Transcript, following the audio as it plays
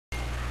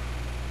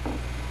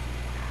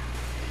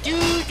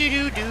Do do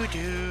do do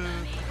do.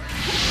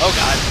 Oh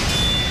God.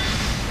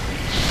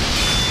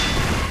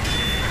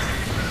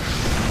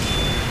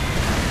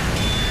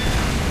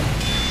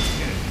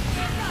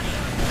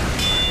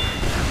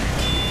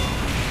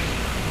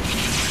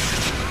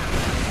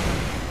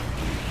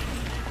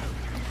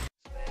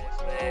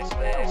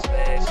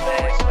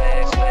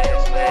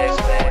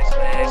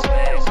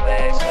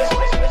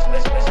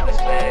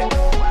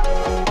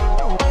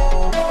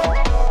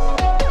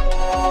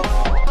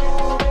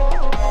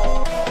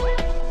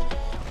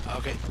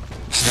 Okay.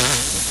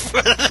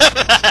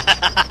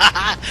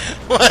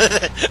 What?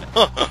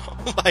 Oh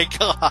my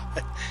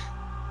God.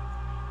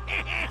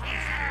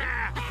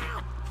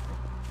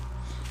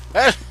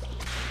 Well,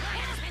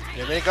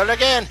 here we go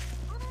again.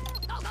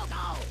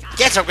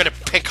 Yes, I'm gonna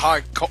pick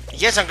hardcore.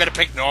 Yes, I'm gonna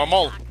pick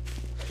normal.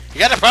 You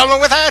got a problem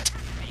with that?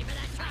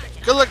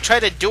 Good luck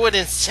trying to do it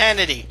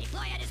insanity.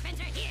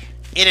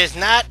 It is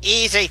not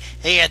easy.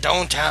 Here,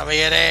 don't tell me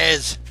it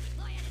is.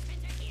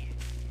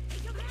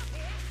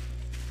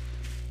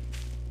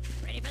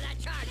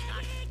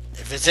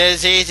 If it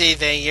says easy,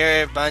 then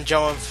you're a bunch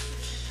of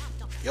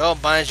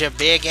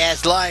big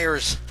ass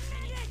liars.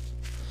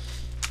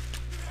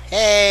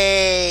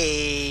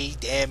 Hey,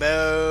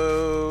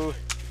 demo.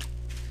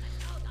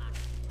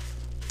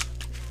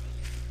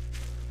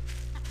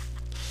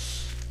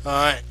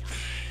 Alright.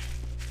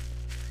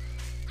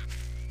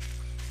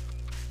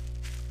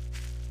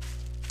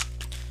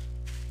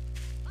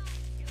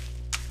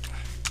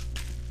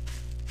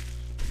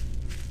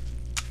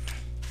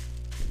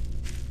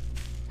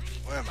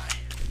 Where am I?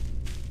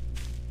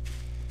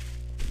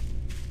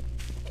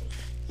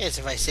 Yes,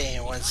 if I stay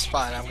in one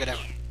spot, I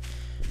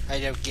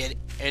don't get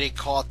any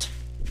caught.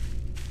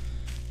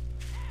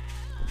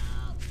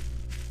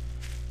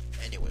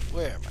 Anyway,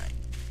 where am I?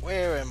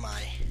 Where am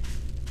I?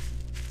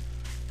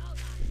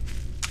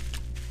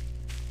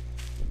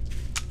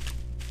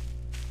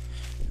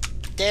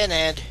 Dead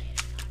end.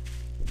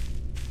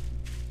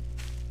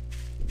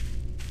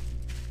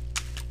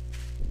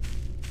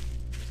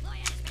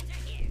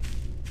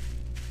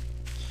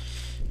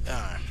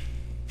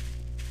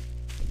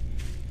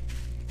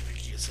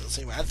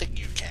 I think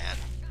you can.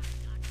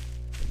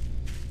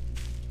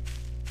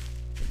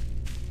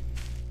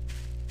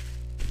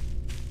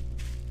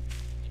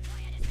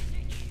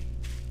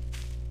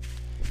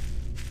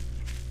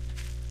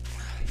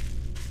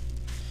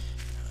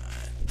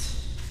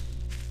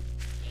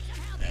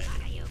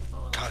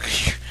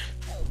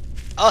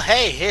 Oh,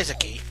 hey, here's a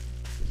key.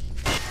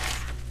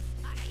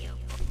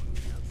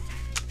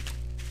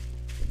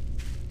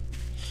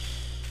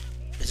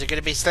 Is it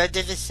gonna be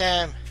Slender this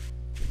time?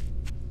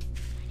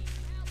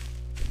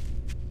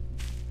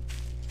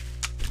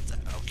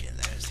 Okay,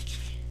 there's the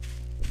key.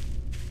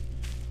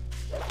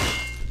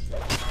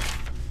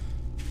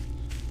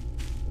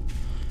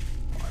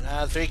 1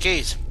 out of 3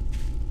 keys.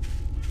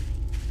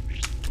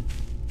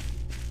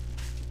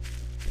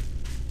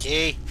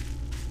 Key.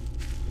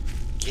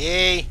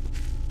 Key.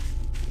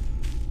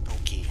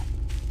 Okay.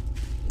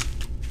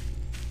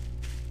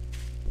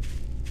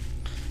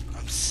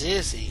 I'm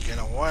seriously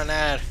gonna run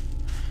out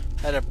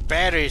of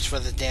batteries for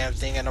the damn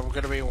thing, and I'm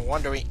gonna be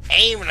wandering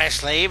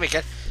aimlessly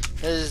because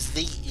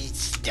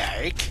it's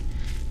dark.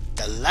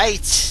 The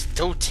lights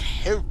don't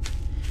help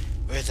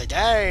with the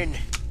darn.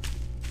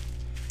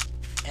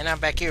 And I'm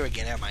back here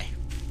again, am I?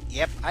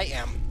 Yep, I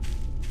am.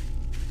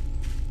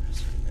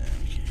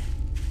 Okay.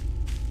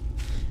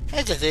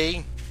 Here's the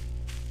thing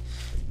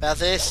about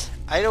this.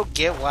 I don't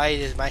get why it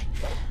is my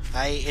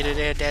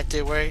internet that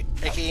to work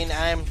again.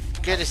 I'm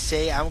gonna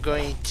say I'm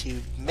going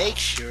to make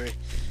sure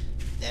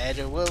that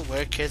it will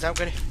work, because I'm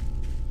gonna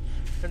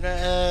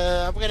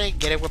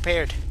get it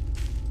repaired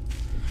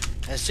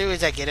as soon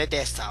as I get a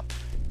desktop.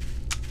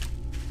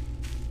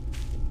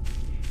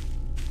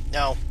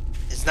 No,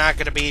 it's not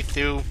gonna be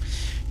through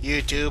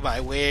YouTube.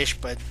 I wish,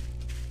 but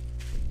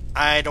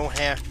I don't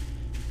have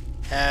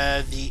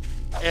the.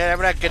 And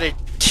I'm not gonna.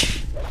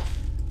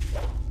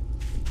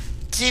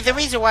 See, the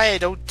reason why I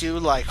don't do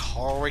like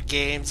horror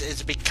games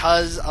is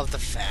because of the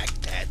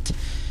fact that,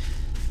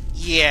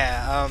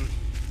 yeah,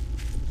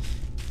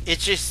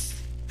 it's just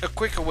a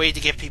quicker way to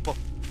get people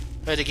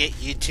to get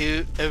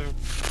YouTube.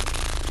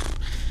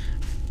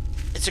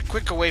 It's a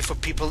quicker way for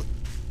people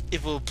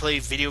who play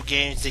video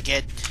games to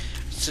get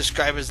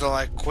subscribers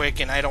like quick,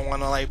 and I don't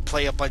want to like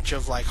play a bunch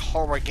of like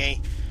horror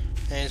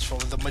games for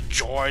the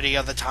majority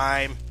of the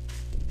time.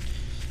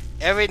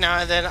 Every now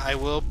and then I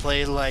will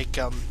play like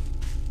I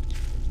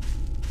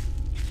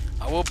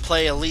will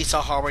play at least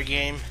a horror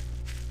game,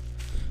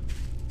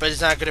 but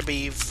it's not gonna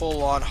be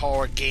full on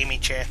horror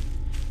gaming chat.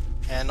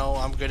 And no,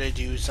 I'm gonna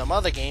do some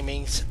other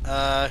gamings.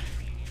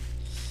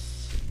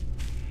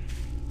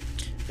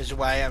 This is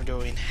why I'm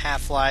doing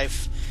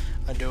Half-Life,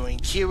 I'm doing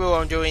Kiro,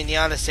 I'm doing the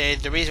Odyssey.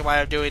 The reason why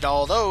I'm doing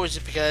all those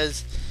is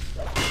because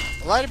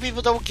a lot of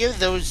people don't give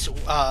those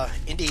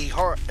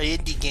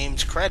indie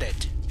games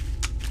credit.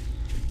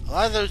 A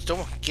lot of those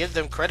don't give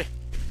them credit.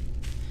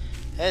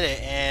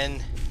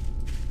 And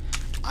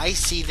I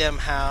see them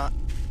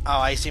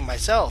I see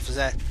myself is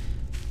that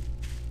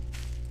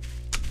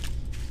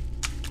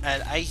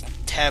and I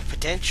have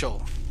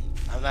potential.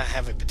 I'm not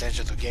having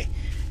potential to gain.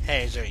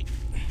 Hey, sorry.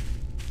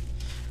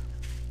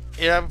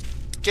 You know, I'm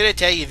gonna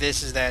tell you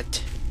this is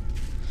that,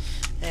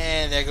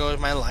 and there goes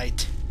my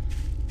light.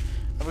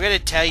 I'm gonna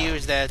tell you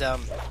is that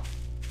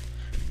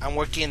I'm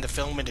working in the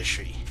film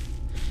industry.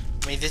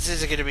 I mean, this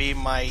isn't gonna be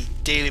my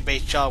daily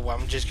based job where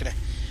I'm just gonna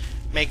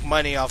make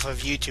money off of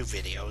YouTube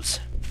videos.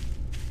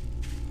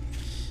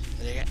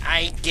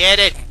 I get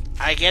it.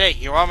 I get it.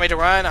 You want me to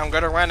run? I'm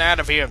gonna run out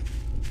of here.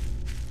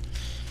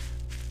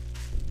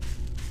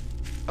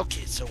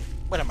 Okay, so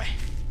what am I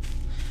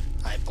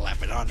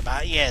blabbing on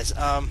about? Yes,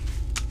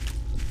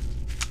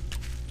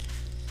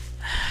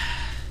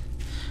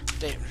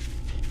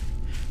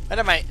 what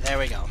am I? There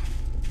we go.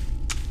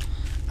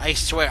 I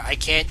swear I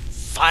can't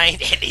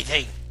find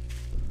anything.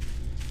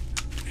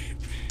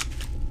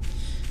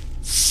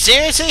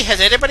 Seriously,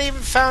 has anybody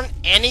even found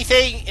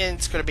anything? And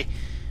it's gonna be,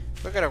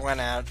 we're gonna run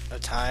out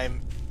of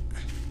time.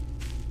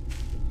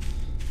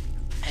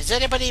 Has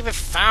anybody even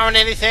found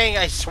anything?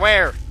 I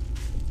swear.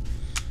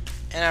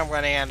 And I'm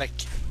running out of...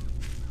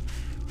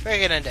 We're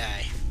gonna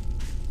die.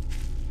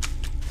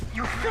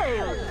 You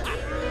failed!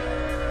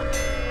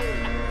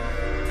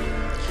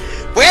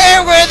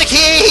 Where were the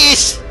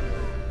keys?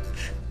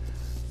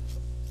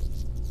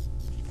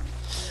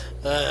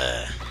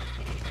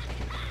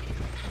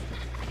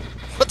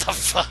 What the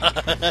fuck?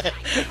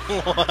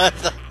 What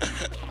the...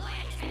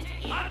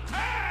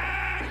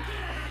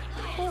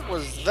 What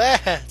was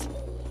that?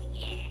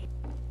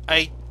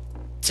 I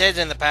said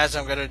in the past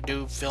I'm gonna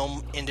do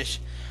film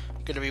industry.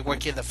 I'm gonna be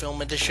working in the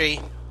film industry,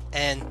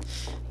 and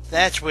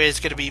that's where it's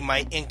gonna be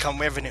my income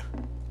revenue.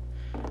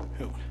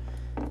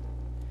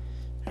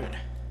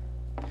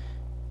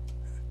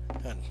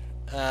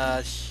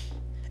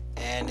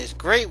 And it's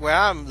great where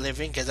I'm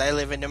living because I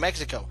live in New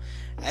Mexico.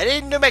 And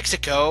in New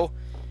Mexico,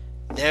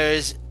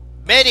 there's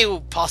many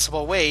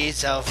possible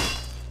ways of...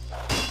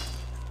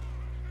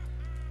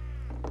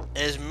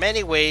 There's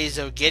many ways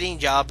of getting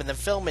job in the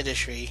film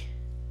industry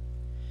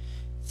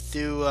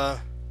through...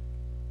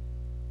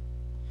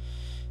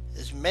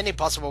 There's many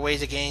possible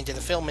ways of getting into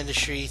the film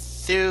industry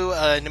through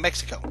New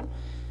Mexico.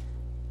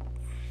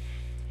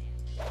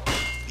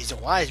 Reason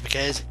why is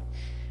because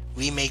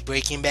we make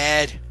Breaking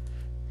Bad.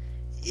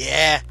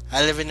 Yeah,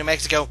 I live in New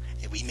Mexico,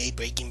 and we made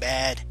Breaking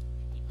Bad.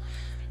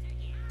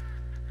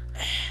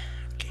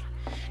 Okay,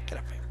 get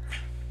up here.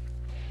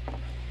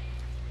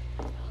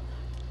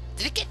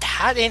 Did it get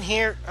hot in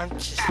here? I'm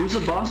just... Who's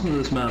the boss of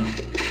this man?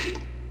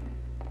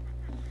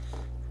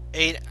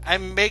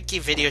 I'm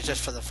making videos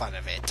just for the fun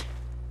of it.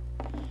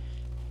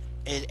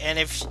 And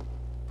if...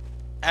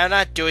 I'm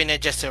not doing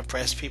it just to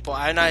impress people.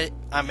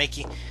 I'm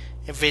making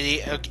a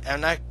video...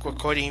 I'm not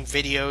recording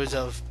videos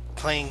of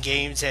playing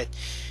games that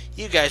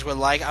you guys would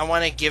like. I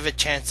want to give a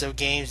chance of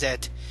games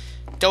that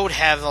don't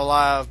have a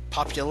lot of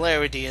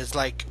popularity as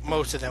like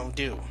most of them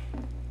do.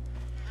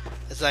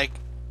 It's like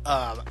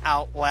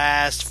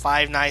Outlast,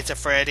 Five Nights at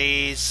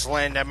Freddy's,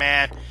 Slender,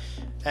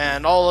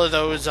 and all of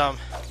those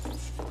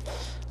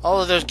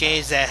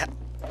games that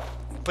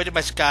pretty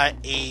much got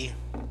a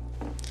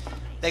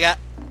they got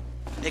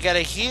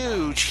a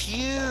huge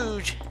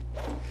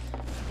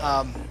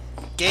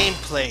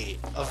gameplay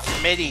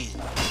of many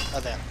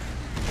of them.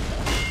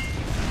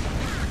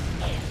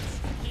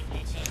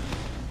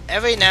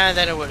 Every now and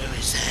then I wonder, who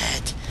is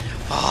that?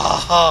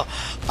 Oh,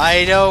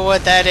 I know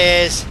what that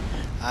is.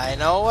 I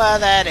know what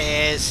that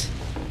is.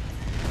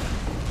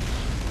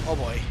 Oh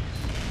boy.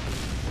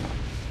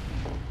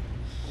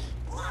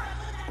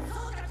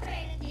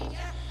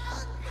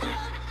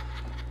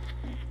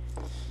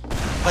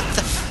 What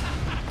the f...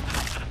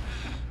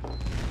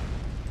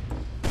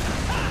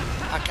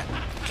 Okay,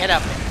 get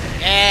up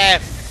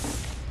there.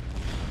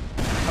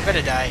 I'm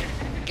gonna die.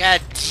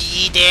 God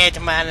damn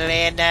it, man,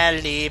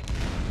 land leap.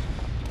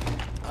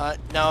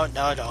 No,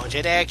 don't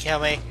you dare kill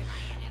me.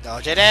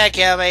 Don't you dare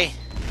kill me.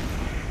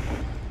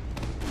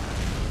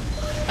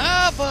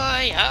 Oh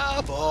boy,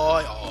 oh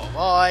boy, oh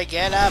boy,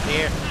 get up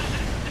here.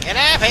 Get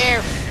up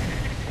here.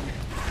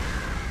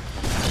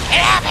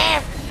 Get up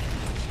here.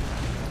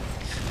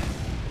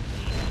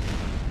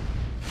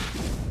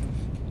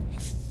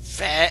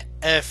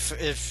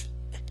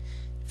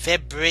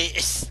 February.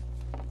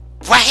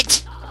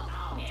 What?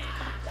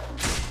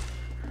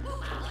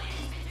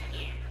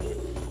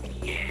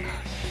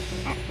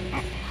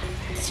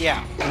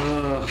 Yeah.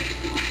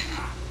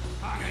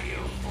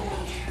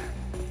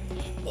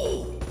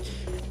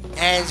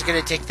 And it's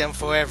gonna take them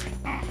forever.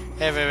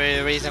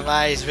 Every reason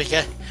why is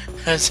because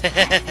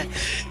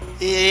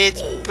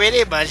it's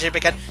pretty much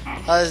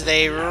because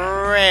they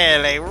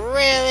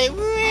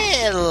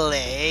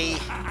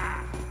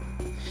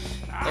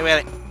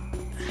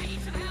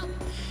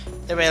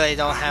really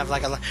don't have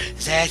like a lot.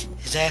 Is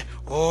that?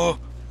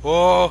 Oh,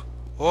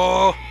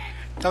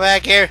 come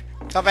back here,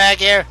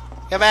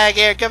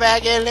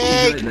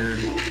 Link!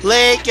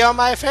 Link, you're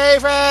my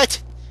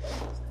favorite!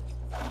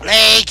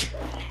 Link!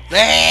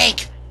 I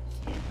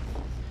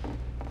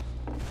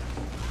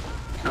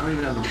don't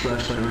even have a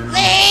flashlight right now.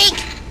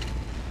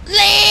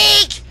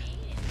 Link!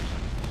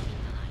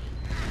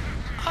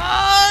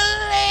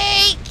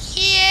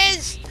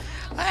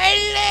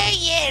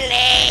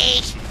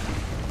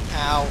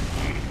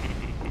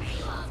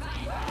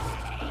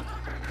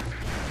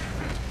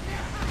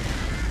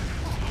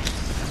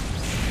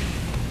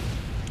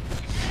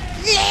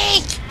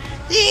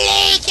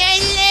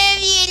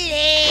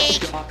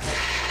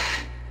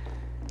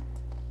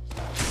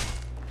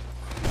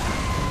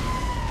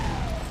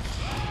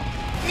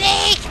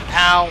 Link!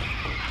 Ow.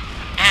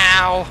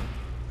 Ow.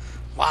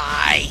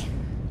 Why?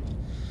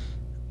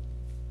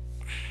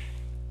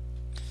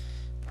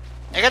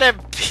 They're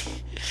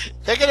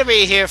gonna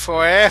be here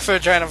forever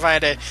trying to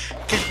find it.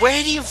 Cause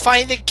where do you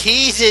find the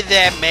keys in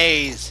that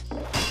maze?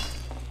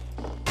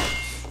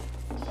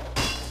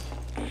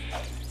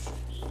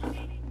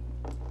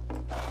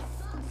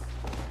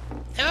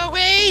 No,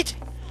 wait!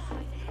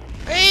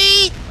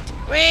 Wait!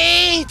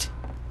 Wait!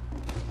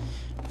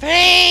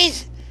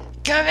 Please!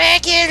 Come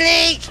back here,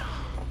 Link!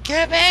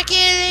 Come back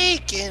here,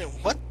 Link! And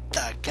what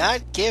the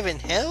God-given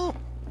hell?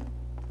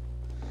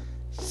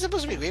 This is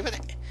supposed to be Rainbow.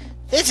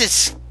 This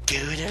is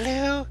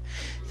Scootaloo.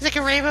 It's like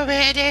a Rainbow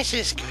Man. This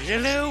is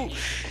Scootaloo.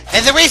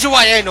 And the reason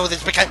why I know this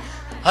is because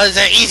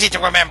they're easy to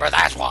remember.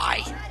 That's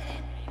why.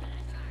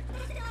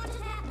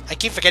 I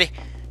keep forgetting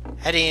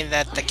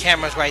that the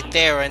camera's right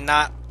there and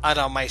not out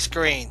on my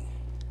screen.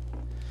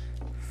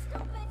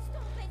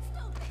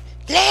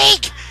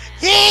 Link!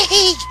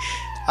 Link!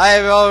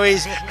 I've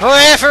always,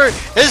 forever,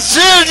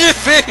 assumed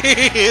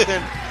defeat!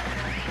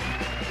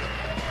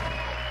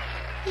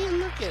 What are you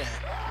looking at?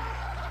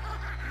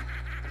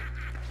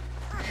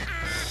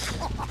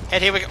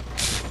 And here we go.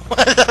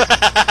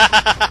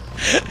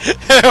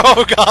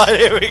 Oh God,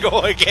 here we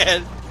go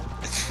again.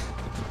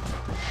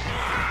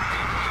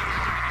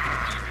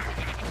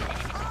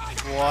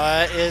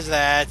 What is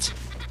that?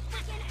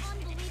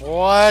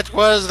 What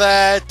was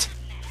that?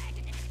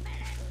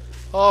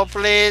 Oh,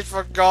 please,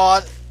 for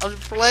God.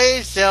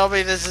 Please tell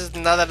me this is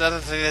not another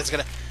thing that's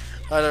gonna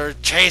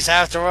chase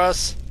after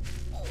us.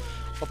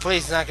 Well,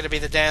 please, it's not gonna be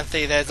the damn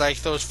thing that like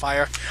throws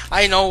fire.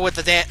 I know what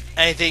the damn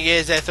thing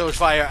is that throws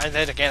fire, and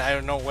then again, I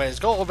don't know where it's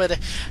going, but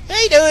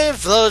I know it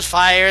throws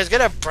fire. It's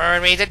gonna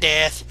burn me to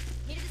death.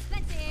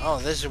 Oh,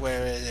 this is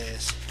where it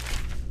is.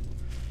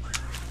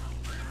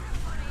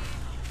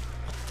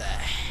 What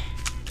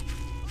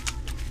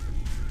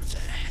the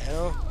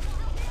hell?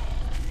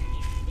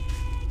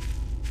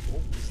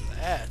 What was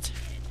that?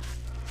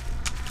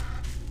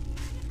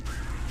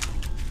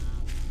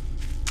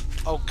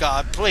 Oh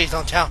God, please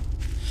don't tell.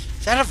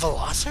 Is that a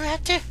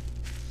velociraptor?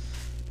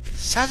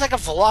 Sounds like a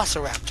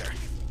velociraptor.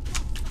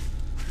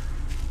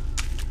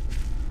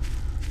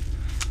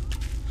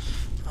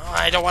 Oh,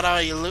 I don't want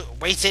to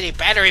waste any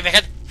battery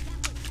because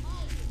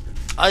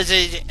I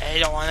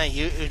don't want to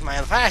use my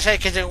flashlight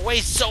because it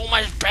wastes so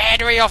much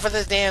battery off of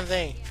this damn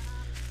thing.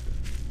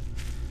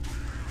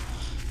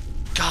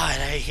 God,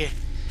 I hear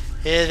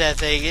that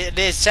thing.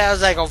 It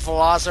sounds like a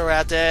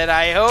velociraptor, and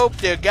I hope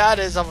to God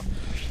it's a.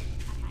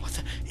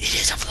 It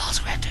is a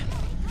velociraptor.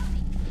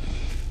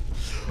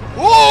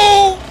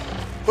 Whoa!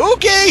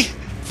 Okay!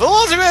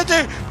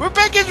 Velociraptor! We're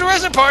back in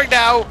Jurassic Park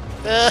now!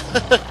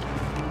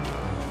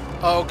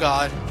 Oh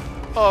God.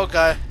 Oh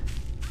God.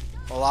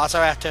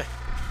 Velociraptor.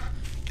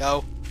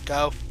 Go.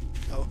 Go.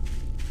 Go.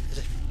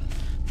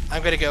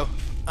 I'm gonna go.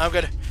 I'm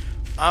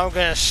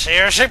gonna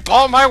seriously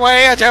pull my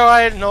way until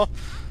I know.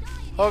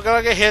 Oh God,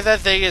 I can hear that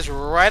thing is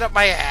right up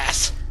my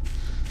ass.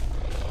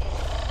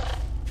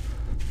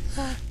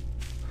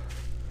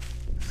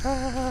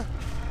 I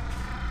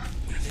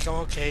think I'm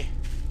okay.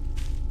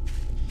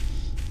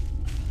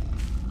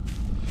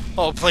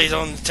 Oh, please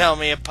don't tell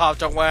me it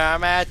popped up where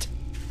I'm at.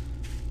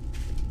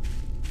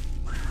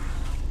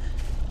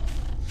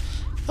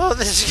 Oh,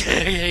 this is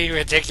getting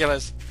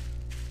ridiculous.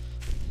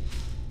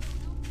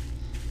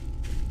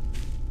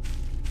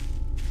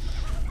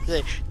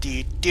 Do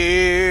do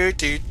do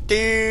do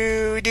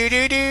do do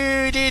do do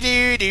do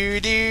do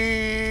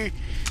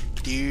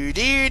do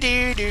do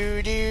do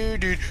do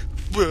do.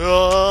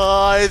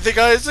 I think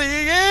I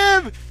see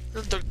him.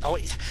 Oh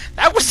wait,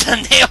 that was the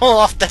nail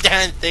off the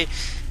damn thing.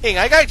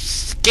 I got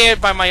scared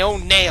by my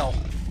own nail.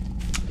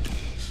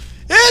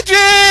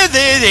 It's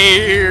in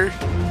here.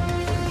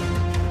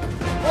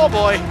 Oh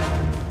boy.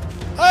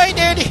 Hi,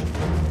 Daddy.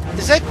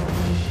 Is that?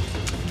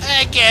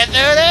 I can't do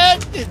that.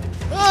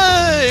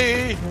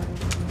 Hi.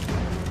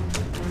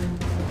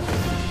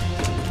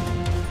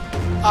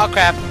 Oh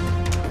crap.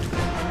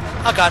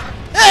 Oh God.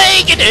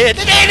 Hey, get it.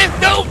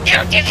 No,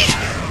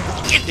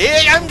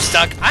 I'm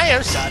stuck. I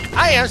am stuck.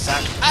 I am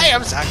stuck. I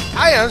am stuck.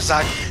 I am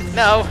stuck.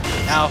 No,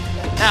 no,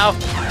 no.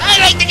 I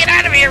like to get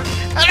out of here.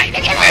 I like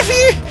to get out of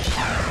here.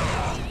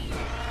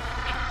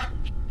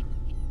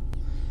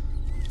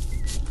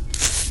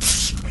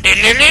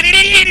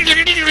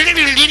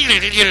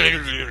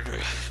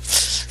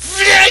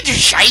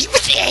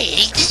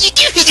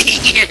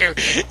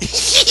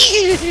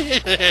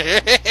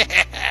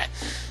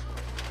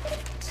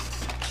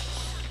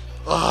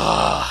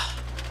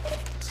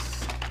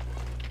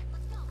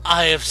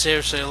 I have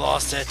seriously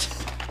lost it.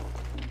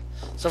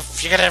 So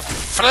if you're gonna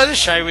follow the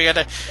show, we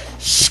gotta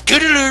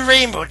Scootaloo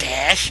Rainbow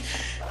Dash.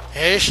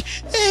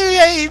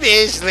 I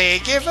miss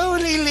Link. If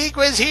only Link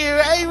was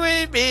here, I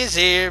would miss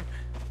him.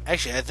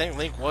 Actually, I think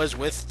Link was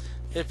with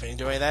Tiffany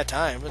during that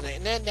time.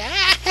 Link!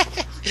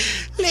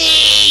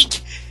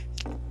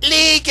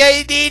 Link,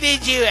 I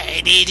needed you.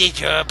 I needed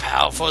your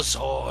powerful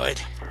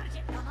sword.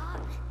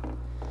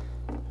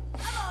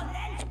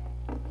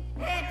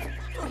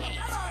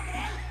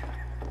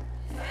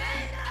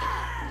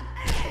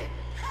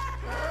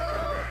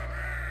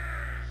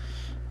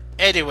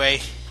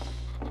 Anyway,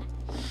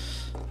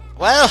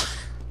 well,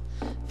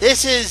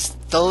 this is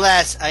the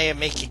last I am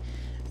making.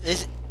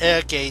 This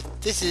okay.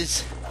 This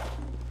is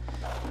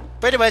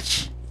pretty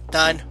much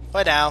done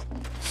for now.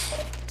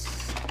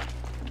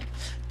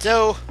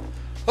 So,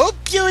 hope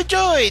you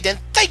enjoyed, and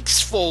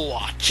thanks for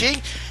watching.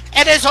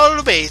 And as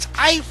always,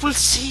 I will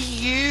see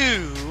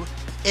you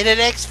in the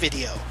next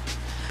video.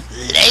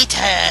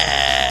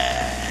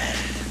 Later!